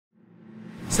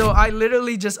So I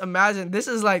literally just imagine, this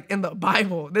is like in the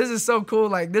Bible. This is so cool.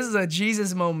 Like, this is a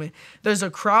Jesus moment. There's a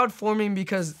crowd forming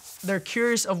because they're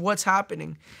curious of what's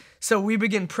happening. So we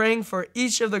begin praying for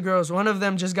each of the girls. One of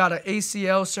them just got an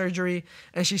ACL surgery,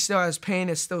 and she still has pain.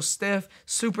 It's still stiff,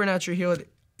 supernaturally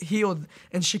healed,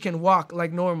 and she can walk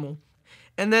like normal.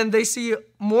 And then they see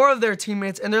more of their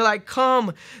teammates, and they're like,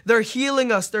 come, they're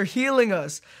healing us. They're healing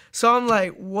us. So I'm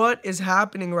like, what is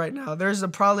happening right now? There's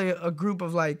probably a group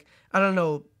of like, I don't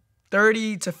know,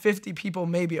 30 to 50 people,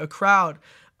 maybe a crowd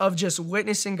of just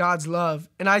witnessing God's love.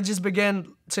 And I just began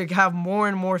to have more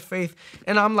and more faith.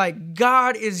 And I'm like,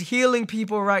 God is healing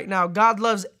people right now. God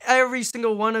loves every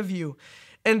single one of you.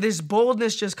 And this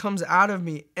boldness just comes out of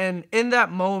me. And in that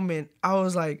moment, I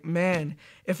was like, man,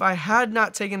 if I had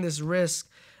not taken this risk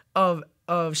of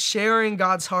sharing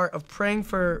God's heart, of praying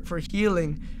for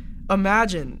healing,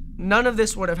 imagine, none of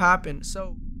this would have happened.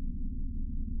 So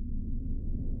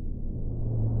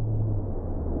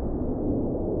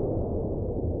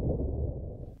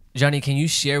Johnny, can you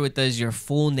share with us your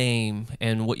full name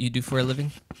and what you do for a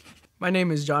living? my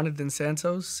name is Jonathan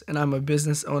Santos, and I'm a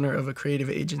business owner of a creative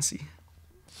agency.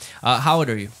 How old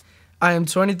are you? I am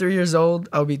 23 years old.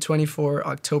 I'll be 24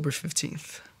 October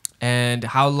 15th. And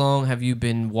how long have you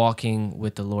been walking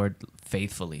with the Lord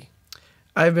faithfully?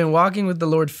 I've been walking with the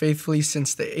Lord faithfully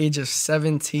since the age of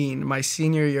 17, my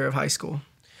senior year of high school.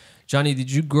 Johnny,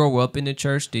 did you grow up in the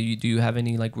church? Do you have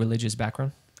any like religious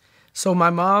background? So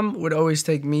my mom would always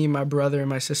take me, my brother, and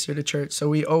my sister to church. So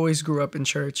we always grew up in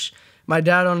church. My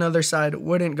dad, on the other side,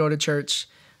 wouldn't go to church.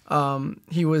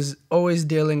 He was always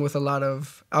dealing with a lot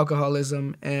of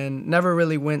alcoholism and never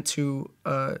really went to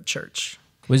church.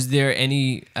 Was there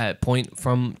any point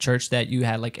from church that you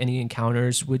had like any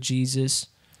encounters with Jesus?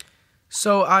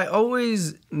 So I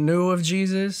always knew of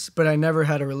Jesus, but I never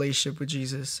had a relationship with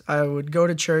Jesus. I would go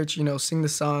to church, sing the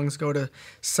songs, go to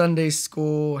Sunday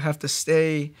school, have to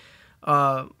stay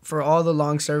for all the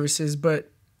long services,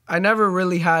 but I never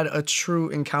really had a true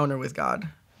encounter with God.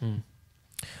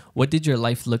 What did your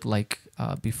life look like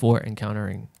before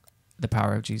encountering the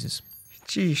power of Jesus?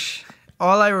 Sheesh.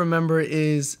 All I remember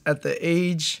is at the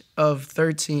age of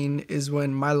 13 is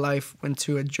when my life went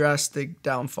to a drastic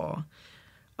downfall.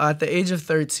 At the age of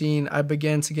 13, I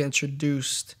began to get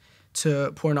introduced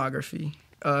to pornography.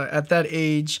 At that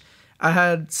age, I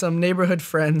had some neighborhood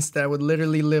friends that would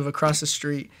literally live across the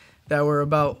street that were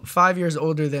about 5 years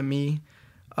older than me,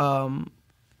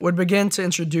 would begin to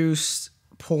introduce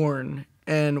porn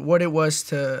and what it was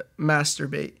to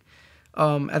masturbate.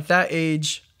 At that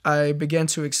age, I began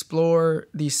to explore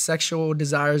these sexual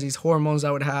desires, these hormones I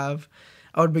would have.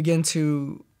 I would begin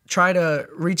to try to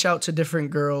reach out to different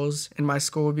girls in my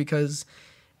school because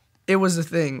it was a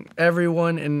thing.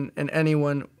 Everyone and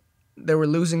anyone, they were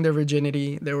losing their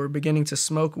virginity. They were beginning to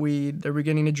smoke weed. They were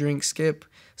beginning to drink, skip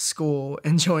school,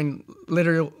 and join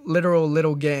literal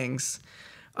little gangs.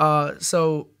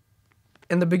 So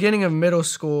in the beginning of middle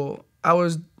school,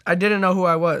 I didn't know who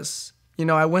I was.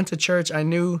 I went to church, I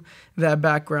knew that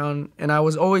background, and I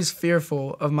was always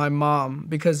fearful of my mom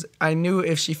because I knew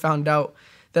if she found out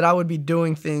that I would be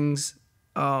doing things,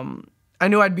 I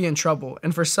knew I'd be in trouble.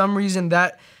 And for some reason,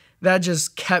 that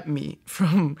just kept me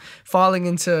from falling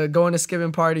into going to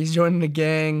skipping parties, joining a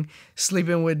gang,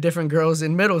 sleeping with different girls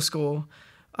in middle school.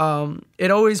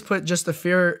 It always put just the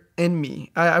fear in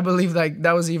me. I believe like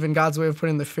that was even God's way of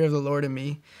putting the fear of the Lord in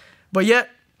me. But yet,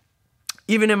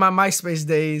 even in my MySpace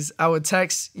days, I would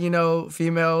text,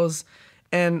 females,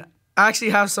 and I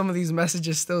actually have some of these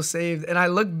messages still saved. And I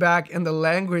look back and the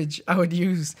language I would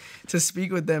use to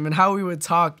speak with them and how we would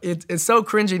talk. It's so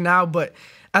cringy now, but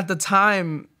at the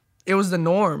time, it was the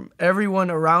norm.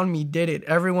 Everyone around me did it.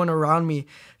 Everyone around me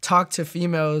talked to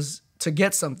females to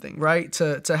get something, right?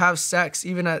 To have sex,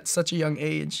 even at such a young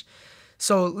age.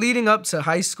 So leading up to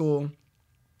high school,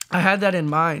 I had that in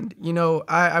mind.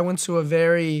 I went to a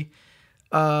very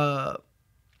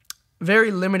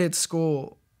limited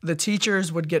school. The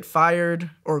teachers would get fired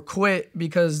or quit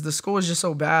because the school was just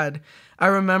so bad. I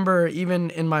remember even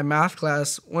in my math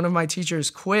class, one of my teachers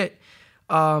quit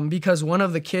because one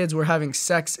of the kids were having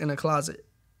sex in a closet.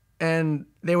 And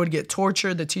they would get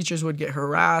tortured. The teachers would get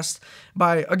harassed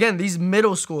by, again, these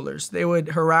middle schoolers. They would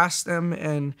harass them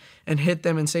and hit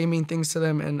them and say mean things to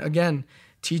them. And again,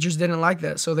 teachers didn't like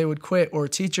that, so they would quit. Or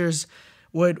teachers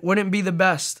wouldn't be the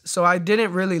best. So I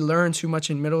didn't really learn too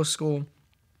much in middle school.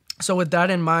 So with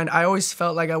that in mind, I always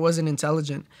felt like I wasn't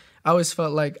intelligent. I always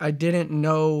felt like I didn't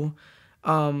know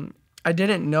how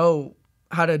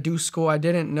to do school. I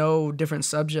didn't know different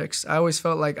subjects. I always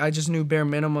felt like I just knew bare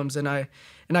minimums, and I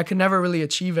could never really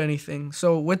achieve anything.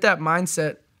 So with that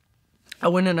mindset, I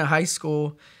went into high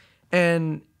school,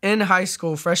 And in high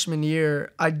school, freshman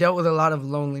year, I dealt with a lot of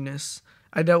loneliness.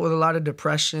 I dealt with a lot of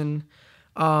depression.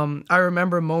 I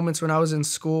remember moments when I was in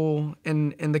school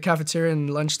in the cafeteria in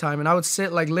lunchtime, and I would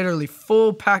sit like literally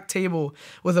full packed table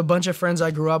with a bunch of friends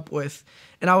I grew up with,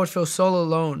 and I would feel so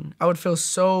alone. I would feel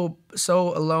so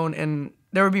alone, and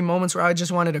there would be moments where I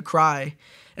just wanted to cry,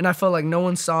 and I felt like no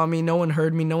one saw me, no one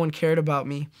heard me, no one cared about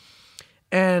me.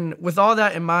 And with all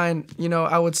that in mind, you know,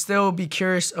 I would still be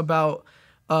curious about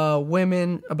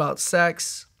women, about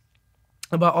sex,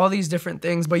 about all these different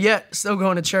things, but yet still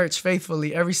going to church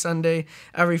faithfully every Sunday,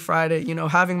 every Friday, you know,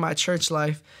 having my church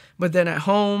life. But then at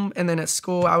home and then at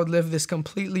school, I would live this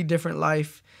completely different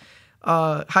life.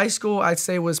 High school, I'd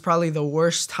say, was probably the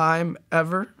worst time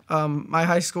ever. My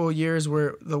high school years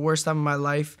were the worst time of my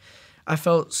life. I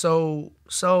felt so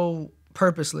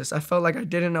purposeless. I felt like I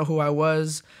didn't know who I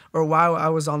was or why I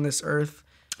was on this earth.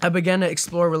 I began to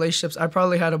explore relationships. I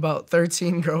probably had about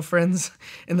 13 girlfriends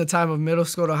in the time of middle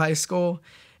school to high school.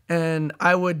 And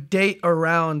I would date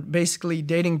around, basically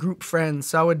dating group friends.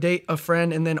 So I would date a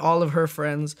friend and then all of her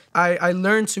friends. I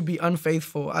learned to be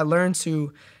unfaithful. I learned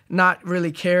to not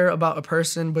really care about a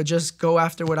person, but just go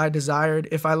after what I desired.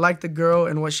 If I liked the girl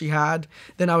and what she had,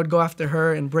 then I would go after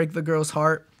her and break the girl's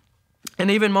heart. And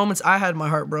even moments I had my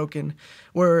heart broken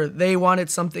where they wanted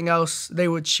something else, they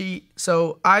would cheat.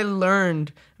 So I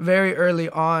learned very early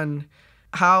on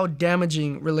how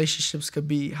damaging relationships could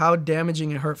be, how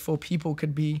damaging and hurtful people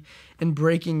could be in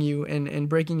breaking you and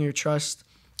breaking your trust.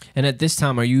 And at this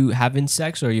time, are you having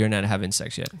sex or you're not having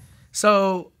sex yet?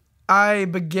 So I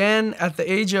began at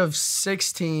the age of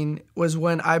 16 was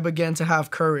when I began to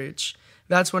have courage.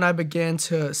 That's when I began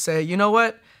to say, you know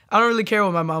what? I don't really care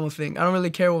what my mom will think. I don't really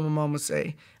care what my mom will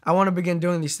say. I want to begin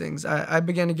doing these things. I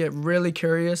began to get really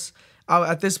curious.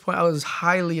 At this point, I was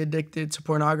highly addicted to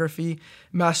pornography,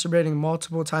 masturbating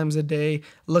multiple times a day,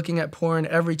 looking at porn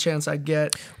every chance I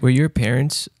get. Were your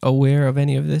parents aware of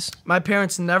any of this? My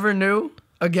parents never knew.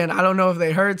 Again, I don't know if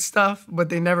they heard stuff, but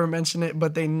they never mentioned it,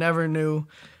 but they never knew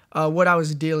what I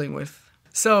was dealing with.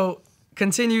 So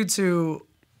continue to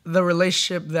the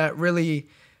relationship that really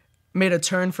made a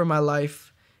turn for my life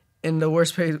in the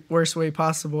worst way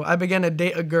possible. I began to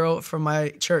date a girl from my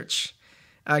church,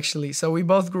 actually. So we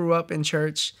both grew up in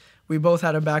church. We both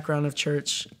had a background of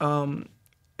church. And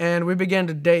we began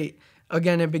to date.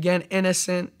 Again, it began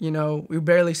innocent. You know, we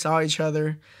barely saw each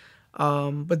other.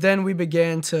 But then we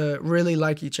began to really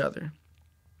like each other.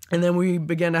 And then we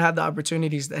began to have the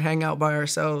opportunities to hang out by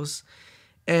ourselves.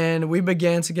 And we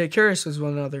began to get curious with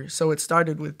one another. So it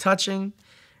started with touching.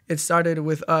 It started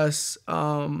with us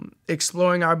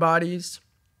exploring our bodies,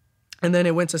 and then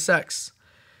it went to sex.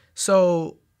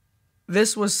 So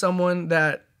this was someone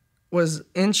that was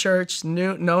in church,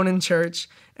 known in church,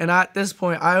 and at this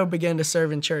point, I began to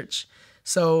serve in church.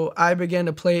 So I began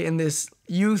to play in this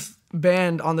youth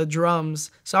band on the drums.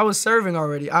 So I was serving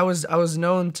already. I was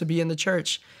known to be in the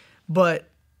church, but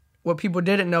what people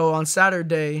didn't know, on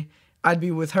Saturday, I'd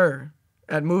be with her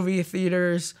at movie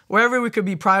theaters, wherever we could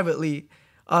be privately.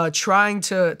 Trying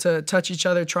to touch each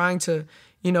other, trying to,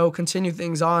 you know, continue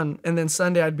things on. And then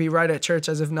Sunday I'd be right at church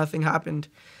as if nothing happened.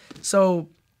 So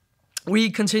we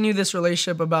continued this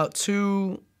relationship about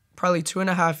probably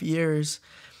 2.5 years.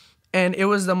 And it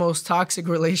was the most toxic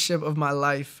relationship of my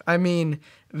life. I mean,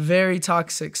 very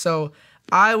toxic. So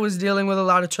I was dealing with a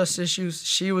lot of trust issues.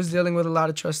 She was dealing with a lot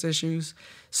of trust issues.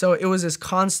 So it was this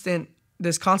constant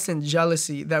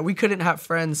jealousy that we couldn't have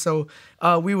friends. So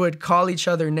we would call each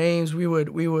other names. We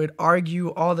would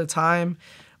argue all the time.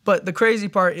 But the crazy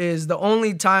part is the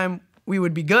only time we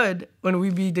would be good when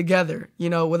we'd be together, you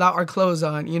know, without our clothes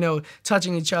on, you know,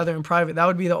 touching each other in private. That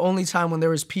would be the only time when there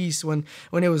was peace, when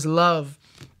it was love.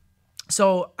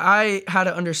 So I had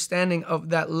an understanding of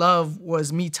that love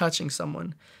was me touching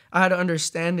someone. I had an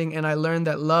understanding, and I learned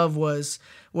that love was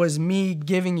me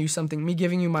giving you something, me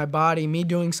giving you my body, me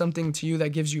doing something to you that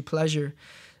gives you pleasure.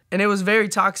 And it was very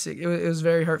toxic. It was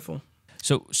very hurtful.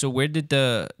 So where did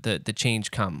the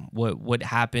change come? What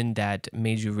happened that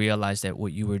made you realize that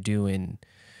what you were doing,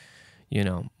 you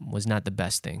know, was not the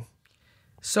best thing?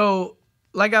 So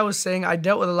like I was saying, I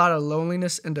dealt with a lot of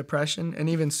loneliness and depression and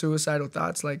even suicidal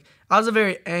thoughts. Like, I was a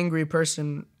very angry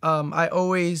person. I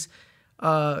always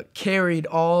carried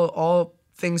all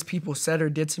things people said or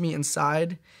did to me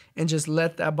inside and just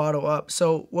let that bottle up.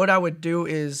 So what I would do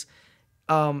is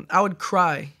I would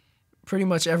cry pretty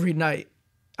much every night.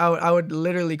 I would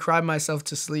literally cry myself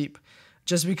to sleep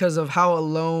just because of how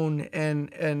alone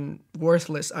and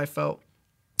worthless I felt.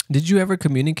 Did you ever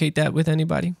communicate that with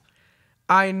anybody?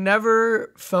 I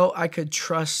never felt I could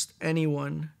trust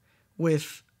anyone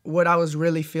with what I was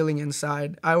really feeling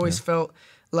inside. I always felt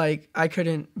like I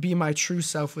couldn't be my true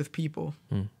self with people.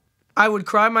 I would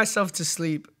cry myself to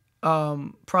sleep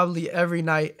probably every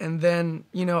night. And then,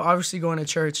 obviously going to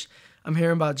church, I'm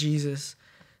hearing about Jesus.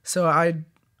 So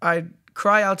I'd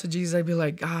cry out to Jesus. I'd be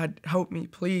like, God, help me,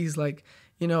 please. Like,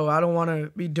 I don't want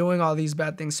to be doing all these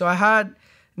bad things. So I had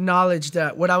knowledge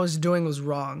that what I was doing was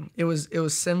wrong. It was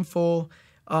sinful.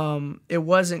 It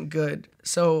wasn't good.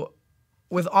 So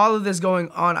with all of this going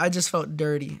on, I just felt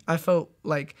dirty. I felt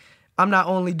like I'm not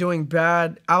only doing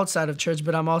bad outside of church,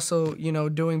 but I'm also,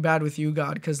 doing bad with you,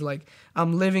 God, because like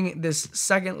I'm living this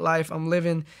second life. I'm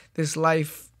living this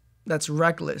life that's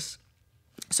reckless.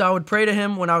 So I would pray to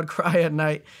him when I would cry at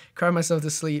night, cry myself to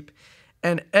sleep.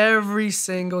 And every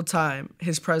single time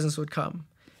his presence would come.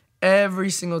 Every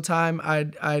single time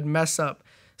I'd mess up.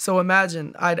 So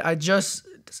imagine I just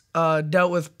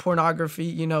dealt with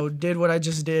pornography, did what I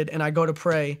just did, and I go to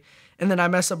pray. And then I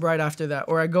mess up right after that.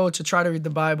 Or I go to try to read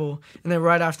the Bible, and then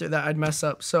right after that, I'd mess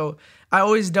up. So I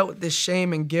always dealt with this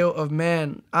shame and guilt of,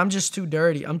 man, I'm just too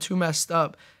dirty. I'm too messed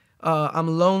up.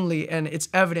 I'm lonely, and it's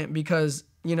evident because,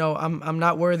 I'm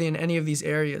not worthy in any of these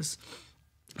areas.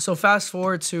 So fast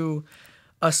forward to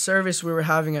a service we were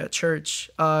having at church.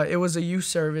 It was a youth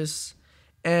service,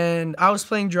 and I was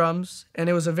playing drums, and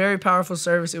it was a very powerful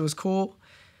service. It was cool.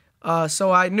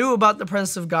 So I knew about the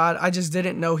presence of God. I just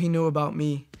didn't know he knew about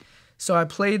me. So I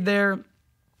played there,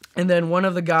 and then one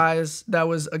of the guys that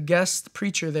was a guest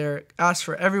preacher there asked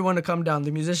for everyone to come down,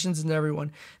 the musicians and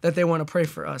everyone, that they want to pray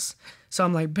for us. So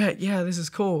I'm like, bet, yeah, this is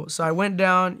cool. So I went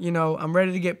down, I'm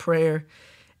ready to get prayer,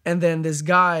 and then this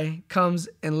guy comes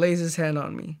and lays his hand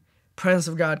on me. Presence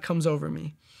of God comes over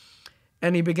me,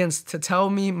 and he begins to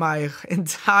tell me my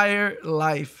entire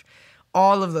life,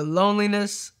 all of the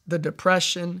loneliness, the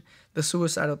depression, the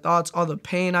suicidal thoughts, all the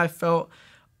pain I felt.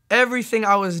 Everything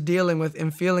I was dealing with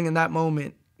and feeling in that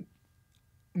moment,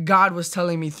 God was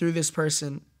telling me through this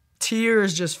person.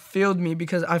 Tears just filled me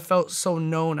because I felt so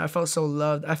known. I felt so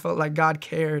loved. I felt like God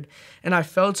cared. And I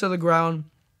fell to the ground,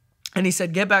 and he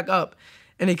said, get back up.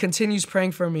 And he continues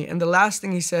praying for me. And the last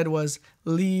thing he said was,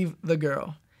 leave the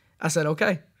girl. I said,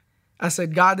 okay. I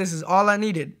said, God, this is all I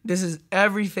needed. This is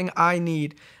everything I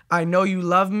need. I know you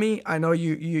love me. I know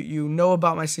you know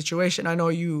about my situation. I know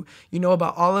you know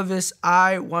about all of this.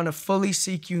 I want to fully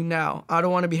seek you now. I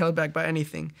don't want to be held back by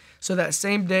anything. So that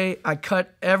same day, I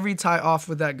cut every tie off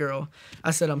with that girl.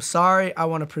 I said, I'm sorry. I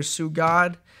want to pursue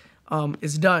God.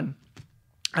 It's done.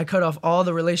 I cut off all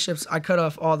the relationships. I cut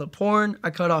off all the porn. I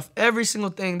cut off every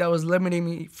single thing that was limiting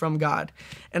me from God.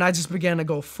 And I just began to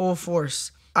go full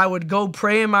force. I would go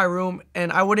pray in my room, and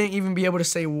I wouldn't even be able to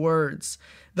say words.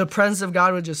 The presence of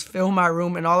God would just fill my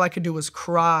room, and all I could do was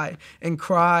cry and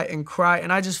cry and cry.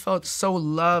 And I just felt so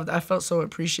loved. I felt so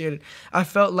appreciated. I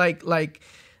felt like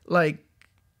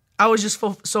I was just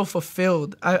so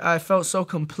fulfilled. I felt so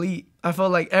complete. I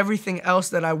felt like everything else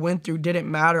that I went through didn't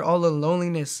matter. All the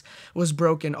loneliness was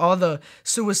broken. All the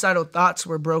suicidal thoughts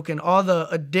were broken. All the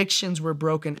addictions were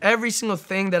broken. Every single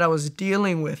thing that I was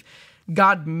dealing with,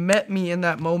 God met me in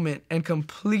that moment and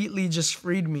completely just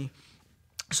freed me.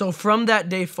 So from that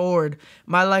day forward,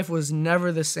 my life was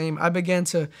never the same. I began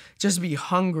to just be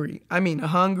hungry. I mean,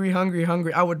 hungry.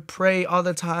 I would pray all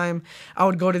the time. I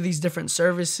would go to these different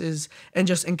services and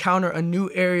just encounter a new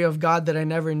area of God that I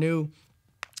never knew.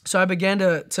 So I began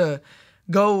to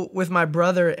go with my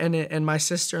brother and my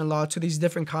sister-in-law to these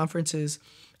different conferences.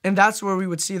 And that's where we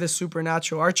would see the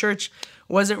supernatural. Our church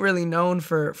wasn't really known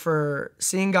for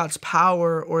seeing God's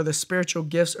power or the spiritual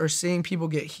gifts or seeing people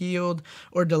get healed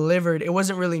or delivered. It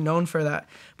wasn't really known for that.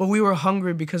 But we were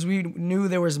hungry because we knew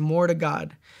there was more to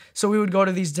God. So we would go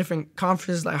to these different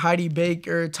conferences like Heidi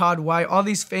Baker, Todd White, all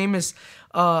these famous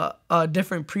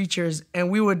different preachers.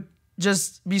 And we would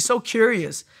just be so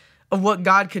curious of what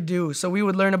God could do. So we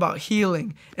would learn about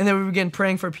healing, and then we began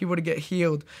praying for people to get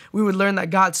healed. We would learn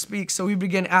that God speaks, so we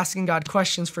began asking God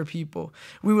questions for people.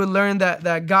 We would learn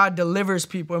that God delivers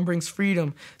people and brings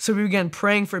freedom, so we began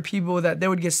praying for people that they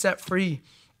would get set free.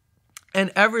 And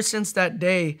ever since that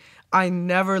day, I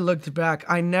never looked back.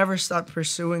 I never stopped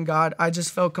pursuing God. I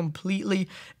just felt completely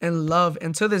in love.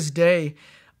 And to this day,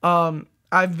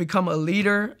 I've become a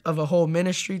leader of a whole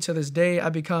ministry. To this day, I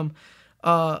become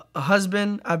a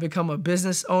husband. I become a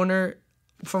business owner.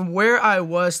 From where I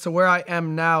was to where I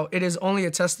am now, it is only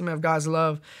a testament of God's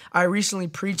love. I recently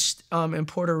preached in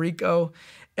Puerto Rico,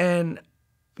 and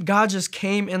God just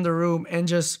came in the room and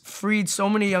just freed so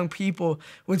many young people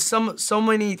with so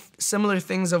many similar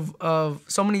things of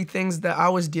so many things that I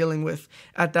was dealing with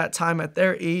at that time at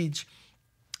their age.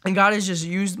 And God has just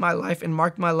used my life and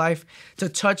marked my life to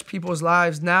touch people's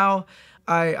lives. Now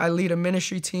I lead a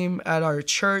ministry team at our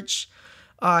church.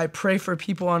 I pray for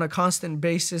people on a constant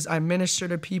basis. I minister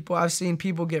to people. I've seen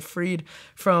people get freed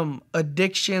from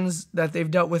addictions that they've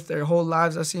dealt with their whole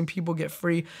lives. I've seen people get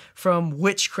free from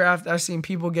witchcraft. I've seen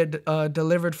people get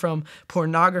delivered from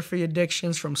pornography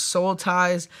addictions, from soul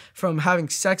ties, from having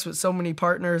sex with so many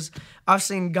partners. I've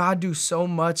seen God do so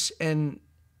much, and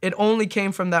it only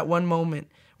came from that one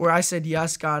moment where I said,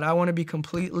 yes, God, I want to be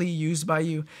completely used by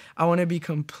you. I want to be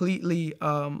completely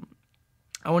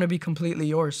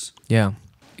yours. Yeah.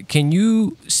 Can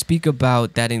you speak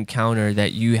about that encounter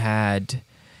that you had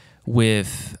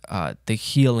with the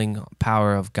healing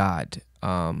power of God?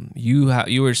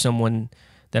 You were someone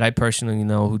that I personally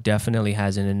know who definitely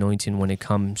has an anointing when it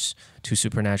comes to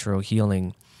supernatural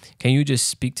healing. Can you just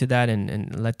speak to that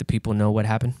and let the people know what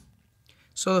happened?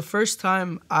 So the first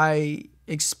time I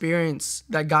experienced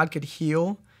that God could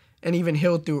heal, and even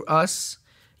heal through us,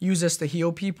 use us to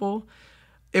heal people,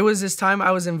 it was this time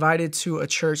I was invited to a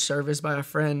church service by a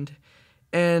friend,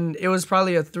 and it was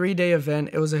probably a 3-day event.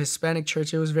 It was a Hispanic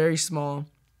church. It was very small,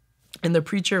 and the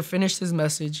preacher finished his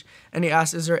message, and he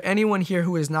asked, is there anyone here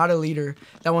who is not a leader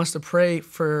that wants to pray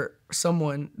for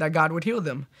someone that God would heal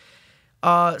them?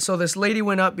 So this lady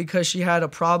went up because she had a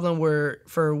problem where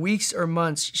for weeks or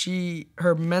months,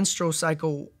 her menstrual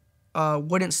cycle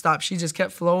wouldn't stop. She just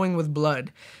kept flowing with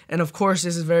blood. And of course,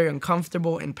 this is very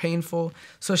uncomfortable and painful.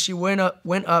 So she went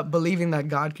up believing that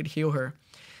God could heal her.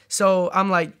 So I'm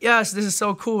like, yes, this is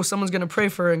so cool. Someone's going to pray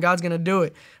for her and God's going to do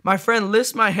it. My friend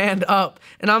lifts my hand up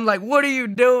and I'm like, what are you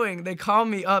doing? They call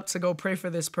me up to go pray for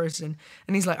this person.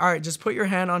 And he's like, all right, just put your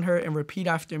hand on her and repeat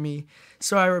after me.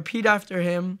 So I repeat after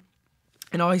him.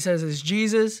 And all he says is,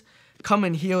 Jesus, come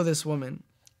and heal this woman.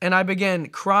 And I began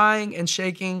crying and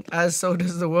shaking, as so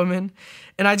does the woman.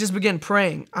 And I just began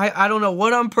praying. I don't know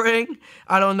what I'm praying.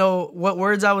 I don't know what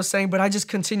words I was saying, but I just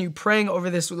continued praying over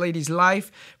this lady's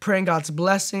life, praying God's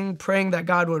blessing, praying that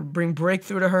God would bring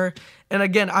breakthrough to her. And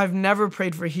again, I've never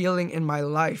prayed for healing in my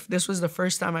life. This was the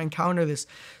first time I encountered this.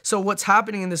 So what's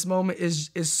happening in this moment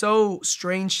is so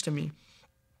strange to me.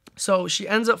 So she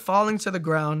ends up falling to the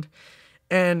ground.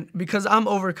 And because I'm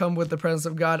overcome with the presence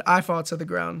of God, I fall to the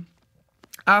ground.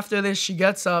 After this, she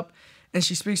gets up and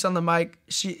she speaks on the mic.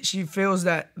 She feels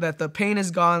that the pain is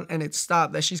gone and it's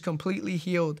stopped, that she's completely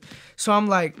healed. So I'm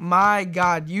like, my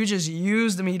God, you just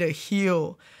used me to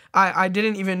heal. I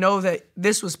didn't even know that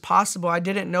this was possible. I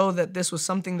didn't know that this was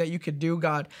something that you could do,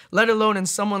 God, let alone in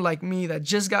someone like me that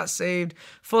just got saved,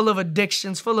 full of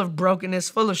addictions, full of brokenness,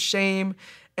 full of shame,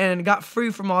 and got free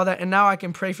from all that. And now I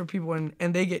can pray for people and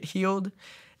they get healed.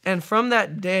 And from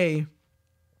that day,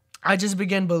 I just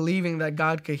began believing that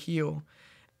God could heal.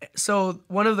 So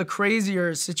one of the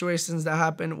crazier situations that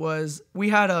happened was we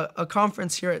had a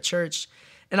conference here at church,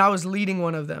 and I was leading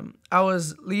one of them. I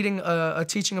was leading a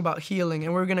teaching about healing,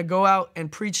 and we were going to go out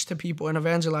and preach to people and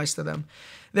evangelize to them.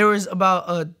 There was about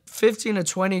a 15 to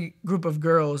 20 group of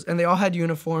girls, and they all had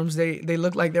uniforms. They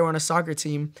looked like they were on a soccer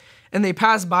team, and they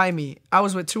passed by me. I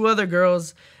was with 2 other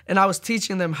girls, and I was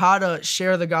teaching them how to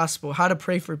share the gospel, how to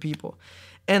pray for people.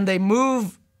 And they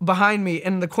moved behind me.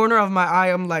 In the corner of my eye,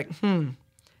 I'm like,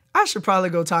 I should probably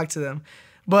go talk to them.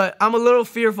 But I'm a little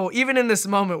fearful, even in this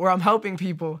moment where I'm helping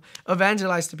people,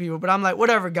 evangelize to people. But I'm like,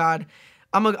 whatever, God,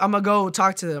 I'm gonna go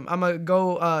talk to them. I'm gonna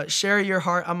go share your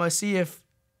heart. I'm gonna see if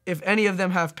any of them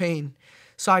have pain.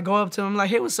 So I go up to them, I'm like,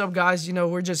 hey, what's up, guys? You know,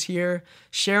 we're just here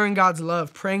sharing God's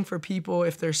love, praying for people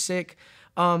if they're sick.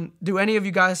 Do any of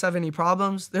you guys have any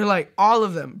problems? They're like, all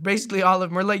of them, basically all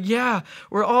of them. We're like, yeah,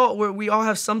 we all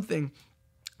have something.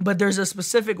 But there's a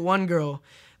specific one girl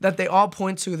that they all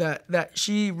point to that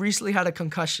she recently had a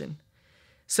concussion.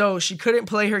 So she couldn't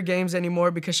play her games anymore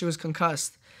because she was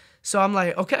concussed. So I'm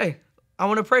like, okay, I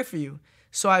want to pray for you.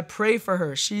 So I pray for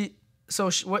her.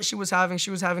 What she was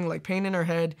having like pain in her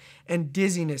head and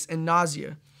dizziness and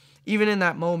nausea, even in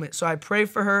that moment. So I pray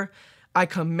for her. I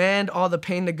command all the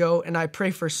pain to go, and I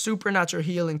pray for supernatural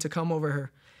healing to come over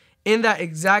her. In that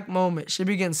exact moment, she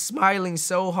begins smiling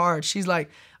so hard. She's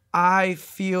like, I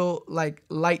feel like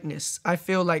lightness. I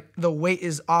feel like the weight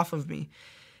is off of me.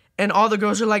 And all the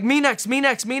girls are like, me next, me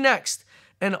next, me next.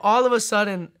 And all of a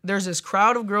sudden, there's this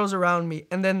crowd of girls around me.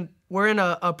 And then we're in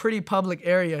a pretty public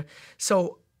area.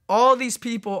 So all these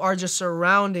people are just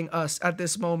surrounding us at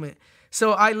this moment.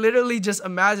 So I literally just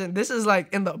imagine, this is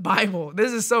like in the Bible.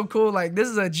 This is so cool. Like, this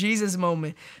is a Jesus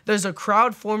moment. There's a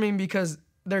crowd forming because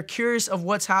they're curious of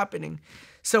what's happening.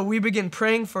 So we begin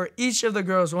praying for each of the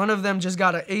girls. One of them just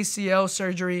got an ACL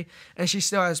surgery, and she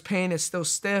still has pain. It's still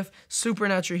stiff,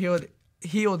 supernaturally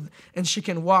healed, and she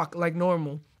can walk like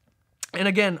normal. And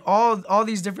again, all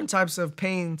these different types of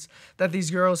pains that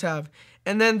these girls have.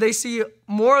 And then they see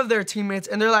more of their teammates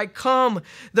and they're like, come,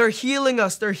 they're healing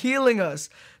us. They're healing us.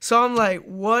 So I'm like,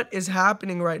 what is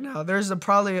happening right now? There's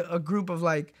probably a group of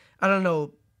like, I don't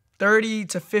know, 30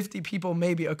 to 50 people,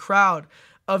 maybe a crowd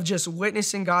of just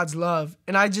witnessing God's love.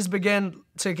 And I just began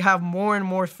to have more and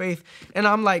more faith. And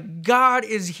I'm like, God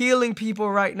is healing people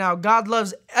right now. God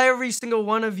loves every single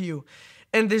one of you.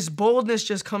 And this boldness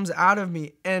just comes out of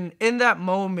me. And in that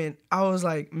moment, I was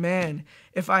like, man,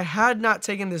 if I had not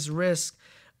taken this risk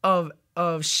of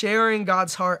sharing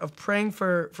God's heart, of praying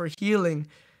for healing,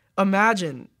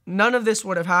 imagine, none of this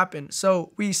would have happened.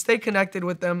 So we stay connected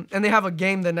with them, and they have a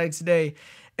game the next day.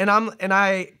 And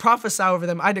I prophesy over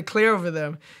them, I declare over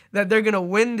them that they're going to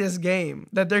win this game,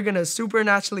 that they're going to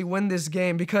supernaturally win this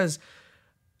game, because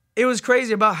it was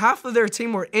crazy. About half of their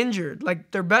team were injured.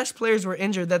 Like, their best players were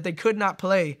injured that they could not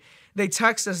play. They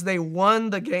text us, they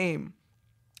won the game.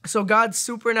 So God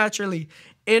supernaturally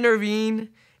intervenes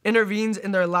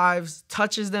in their lives,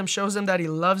 touches them, shows them that he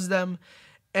loves them,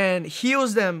 and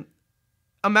heals them.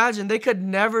 Imagine, they could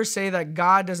never say that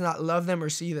God does not love them or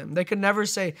see them. They could never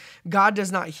say God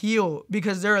does not heal,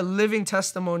 because they're a living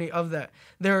testimony of that.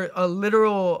 They're a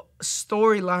literal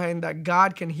storyline that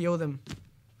God can heal them.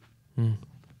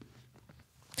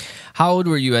 How old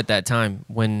were you at that time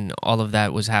when all of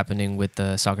that was happening with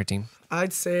the soccer team?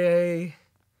 I'd say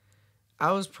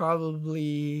I was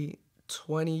probably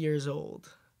 20 years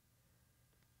old.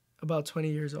 About 20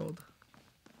 years old.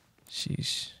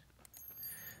 Sheesh.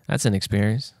 That's an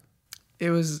experience. It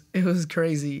was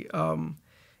crazy.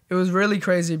 It was really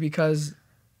crazy because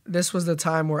this was the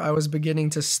time where I was beginning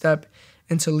to step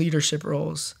into leadership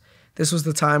roles. This was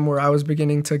the time where I was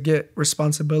beginning to get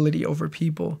responsibility over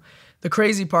people. The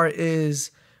crazy part is,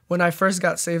 when I first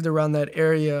got saved around that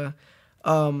area,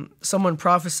 someone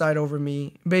prophesied over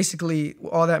me. Basically,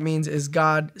 all that means is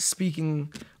God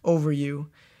speaking over you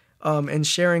and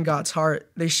sharing God's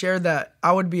heart. They shared that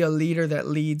I would be a leader that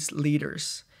leads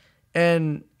leaders.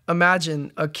 And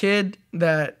imagine a kid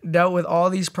that dealt with all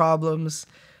these problems,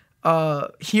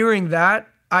 hearing that,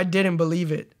 I didn't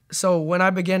believe it. So when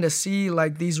I began to see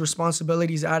like these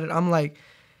responsibilities added, I'm like,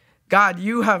 God,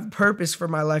 you have purpose for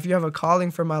my life. You have a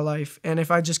calling for my life. And if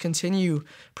I just continue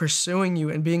pursuing you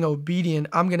and being obedient,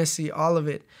 I'm going to see all of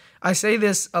it. I say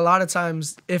this a lot of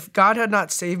times. If God had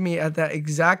not saved me at that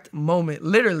exact moment,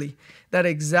 literally that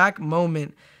exact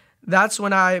moment, that's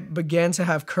when I began to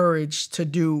have courage to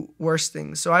do worse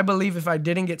things. So I believe if I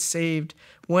didn't get saved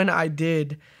when I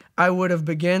did, I would have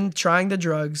begun trying the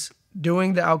drugs,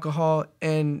 doing the alcohol,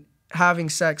 and having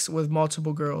sex with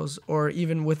multiple girls, or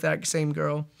even with that same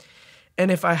girl. And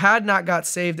if I had not got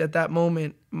saved at that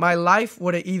moment, my life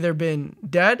would have either been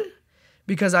dead,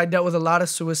 because I dealt with a lot of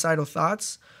suicidal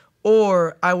thoughts,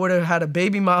 or I would have had a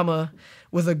baby mama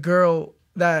with a girl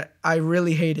that I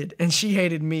really hated, and she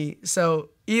hated me. So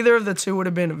either of the two would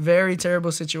have been very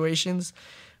terrible situations,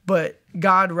 but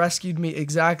God rescued me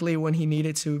exactly when he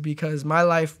needed to, because my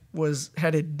life was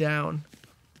headed down.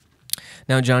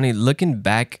 Now, Johnny, looking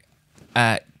back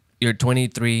at your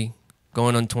 23,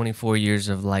 going on 24 years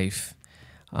of life,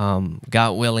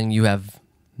 God willing, you have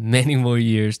many more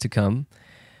years to come.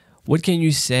 What can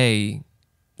you say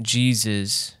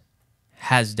Jesus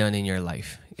has done in your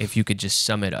life, if you could just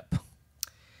sum it up?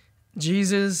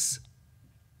 Jesus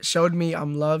showed me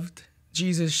I'm loved.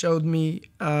 Jesus showed me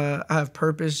I have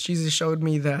purpose. Jesus showed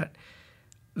me that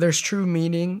there's true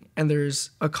meaning and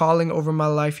there's a calling over my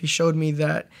life. He showed me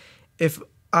that if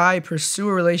I pursue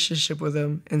a relationship with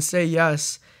him and say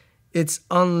yes, it's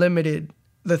unlimited,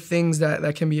 the things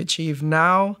that can be achieved.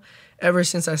 Now, ever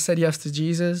since I said yes to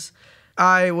Jesus,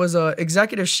 I was an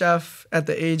executive chef at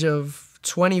the age of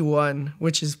 21,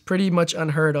 which is pretty much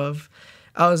unheard of.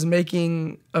 I was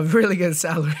making a really good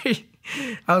salary.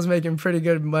 I was making pretty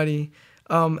good money.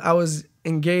 I was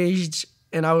engaged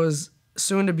and I was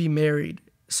soon to be married.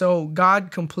 So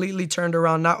God completely turned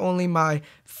around not only my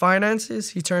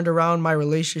finances, he turned around my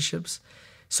relationships.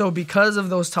 So because of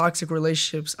those toxic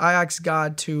relationships, I asked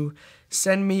God to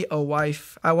send me a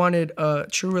wife. I wanted a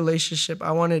true relationship.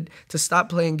 I wanted to stop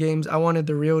playing games. I wanted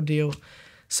the real deal.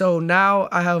 So now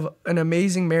I have an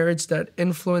amazing marriage that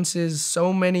influences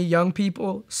so many young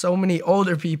people, so many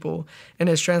older people, and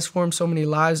has transformed so many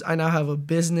lives. I now have a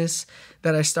business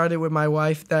that I started with my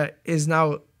wife that is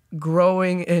now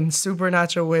growing in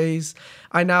supernatural ways.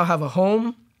 I now have a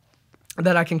home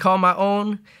that I can call my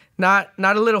own. Not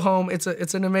a little home. It's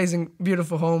an amazing,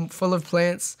 beautiful home full of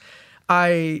plants.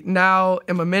 I now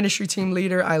am a ministry team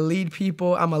leader. I lead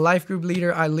people. I'm a life group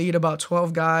leader. I lead about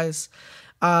 12 guys.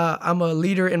 I'm a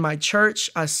leader in my church.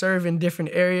 I serve in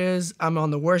different areas. I'm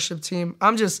on the worship team.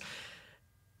 I'm just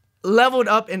leveled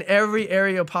up in every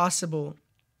area possible.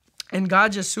 And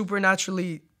God just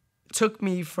supernaturally took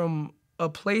me from a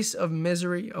place of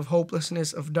misery, of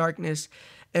hopelessness, of darkness,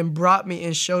 and brought me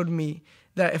and showed me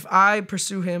that if I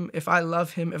pursue him, if I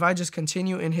love him, if I just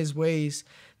continue in his ways,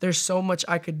 there's so much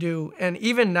I could do. And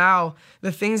even now,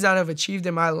 the things that I've achieved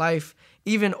in my life,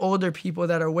 even older people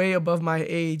that are way above my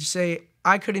age say,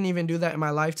 I couldn't even do that in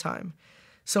my lifetime.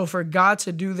 So for God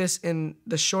to do this in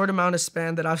the short amount of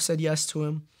span that I've said yes to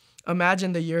him,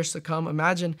 imagine the years to come.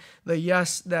 Imagine the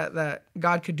yes that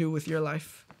God could do with your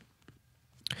life.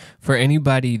 For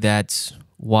anybody that's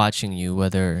watching you,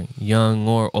 whether young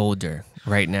or older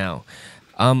right now,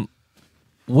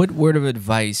 what word of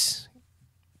advice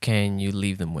can you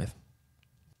leave them with?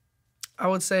 I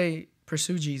would say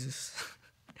pursue Jesus.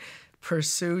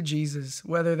 Pursue Jesus,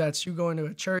 whether that's you going to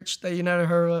a church that you never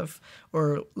heard of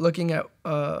or looking at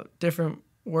different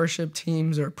worship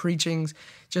teams or preachings.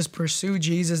 Just pursue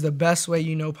Jesus the best way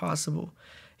you know possible.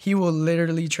 He will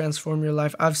literally transform your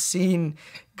life. I've seen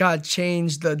God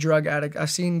change the drug addict.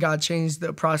 I've seen God change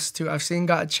the prostitute. I've seen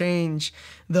God change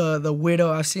the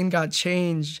widow. I've seen God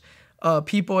change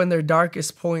people in their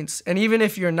darkest points. And even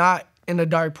if you're not in a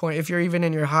dark point, if you're even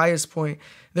in your highest point,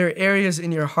 there are areas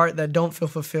in your heart that don't feel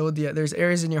fulfilled yet. There's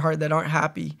areas in your heart that aren't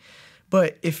happy.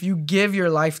 But if you give your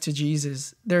life to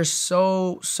Jesus, there's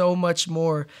so much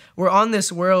more. We're on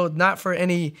this world not for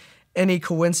any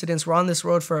coincidence. We're on this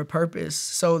world for a purpose.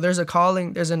 So there's a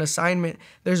calling, there's an assignment,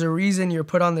 there's a reason you're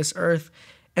put on this earth.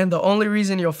 And the only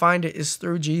reason you'll find it is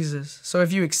through Jesus. So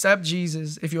if you accept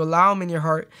Jesus, if you allow him in your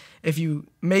heart, if you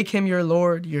make him your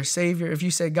Lord, your Savior, if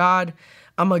you say, God,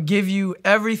 I'm going to give you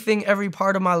everything, every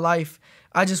part of my life.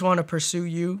 I just want to pursue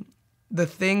you. The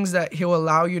things that he'll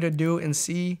allow you to do and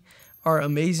see are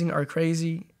amazing, are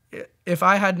crazy. If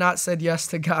I had not said yes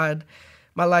to God,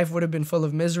 my life would have been full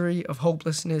of misery, of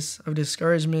hopelessness, of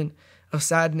discouragement, of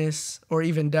sadness, or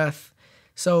even death.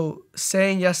 So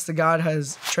saying yes to God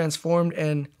has transformed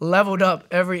and leveled up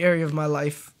every area of my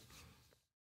life.